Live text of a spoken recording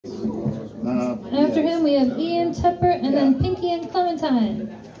after him, we have Ian Tepper and then Pinky and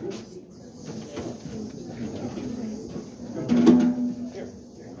Clementine.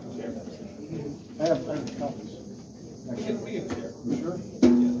 I have copies. You sure?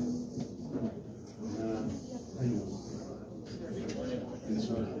 Yes,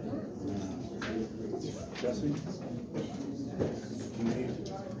 sir. Jesse?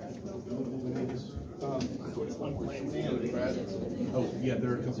 Oh, yeah,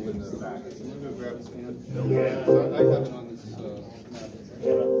 there are a couple in the back. Grab his hand. Yeah. I have it on this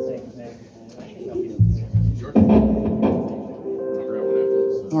map. Sure. I'll grab one after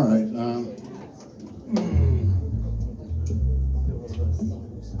this. All right.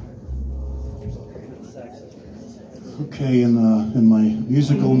 Okay, in my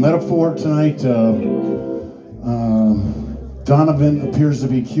musical metaphor tonight, Donovan appears to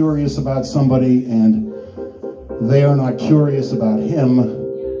be curious about somebody, and they are not curious about him,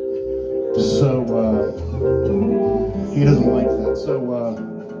 so he doesn't like that. So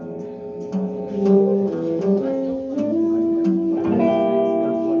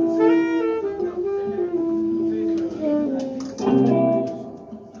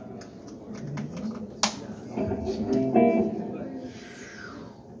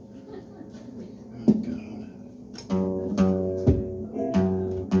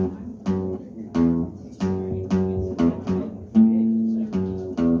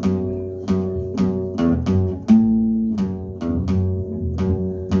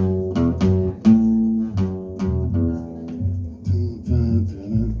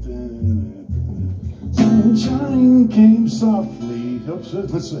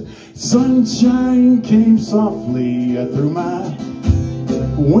sunshine came softly through my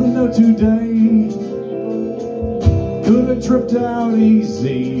window today. Could have tripped out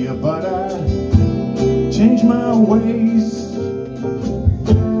easy, but I changed my ways.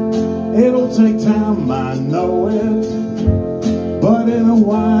 It'll take time, I know it, but in a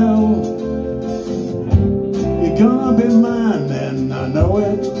while you're gonna be mine, and I know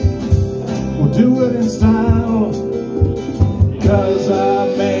it. We'll do it in style, 'cause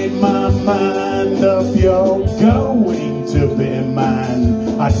I made my mind up, you're going to be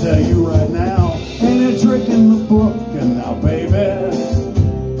mine. I tell you right now, ain't a trick in the book, and now baby,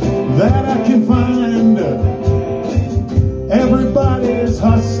 that I can find. Everybody's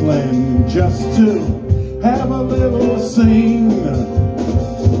hustling just to have a little scene.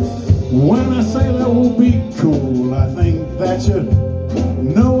 When I say that will be cool, I think that you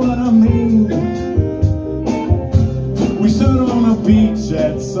know what I mean. We stood on a beach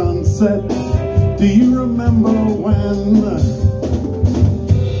at sunset. Do you remember when?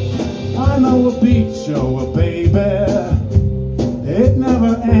 I know a beach show, baby, it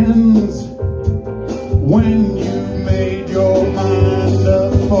never ends. When you made your mind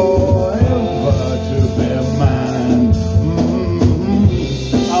up forever to be mine.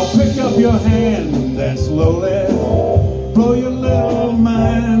 I'll pick up your hand and slowly blow your little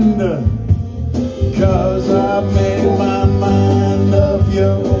mind, 'cause I made my mind up,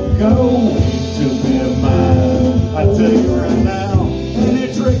 you're going to be mine. I tell you right now, any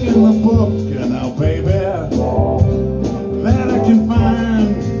trick in the book, and now baby, that I can find.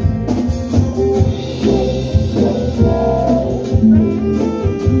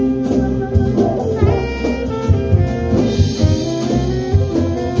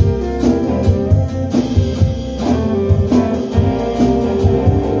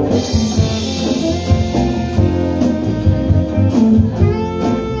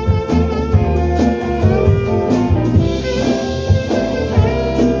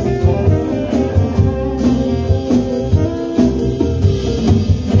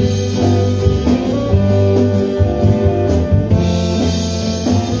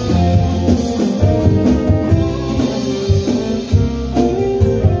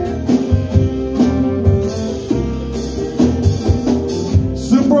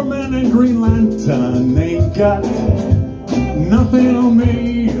 Superman and Green Lantern ain't got nothing on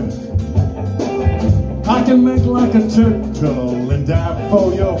me. I can make like a turtle and dive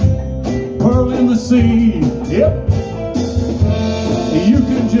for your pearl in the sea. Yep. You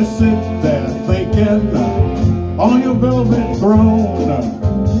can just sit there thinking on your velvet throne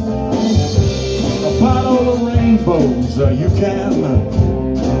about all the rainbows you can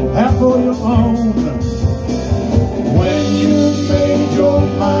have for your own. When you made your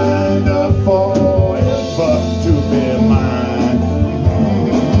mind up forever to be mine,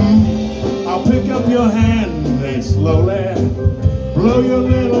 I'll pick up your hand and slowly blow your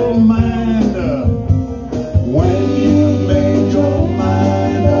little mind up. When you made your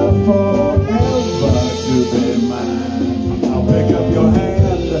mind up forever to be mine, I'll pick up your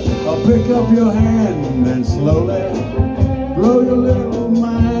hand I'll pick up your hand and slowly blow your little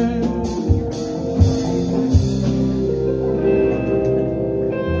mind.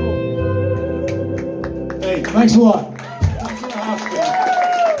 Hey, thanks a lot.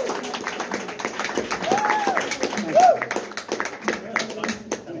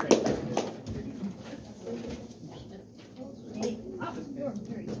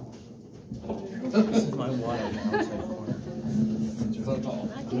 This is my water outside corner.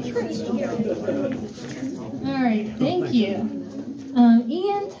 All right, thank you.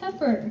 Ian Tepper.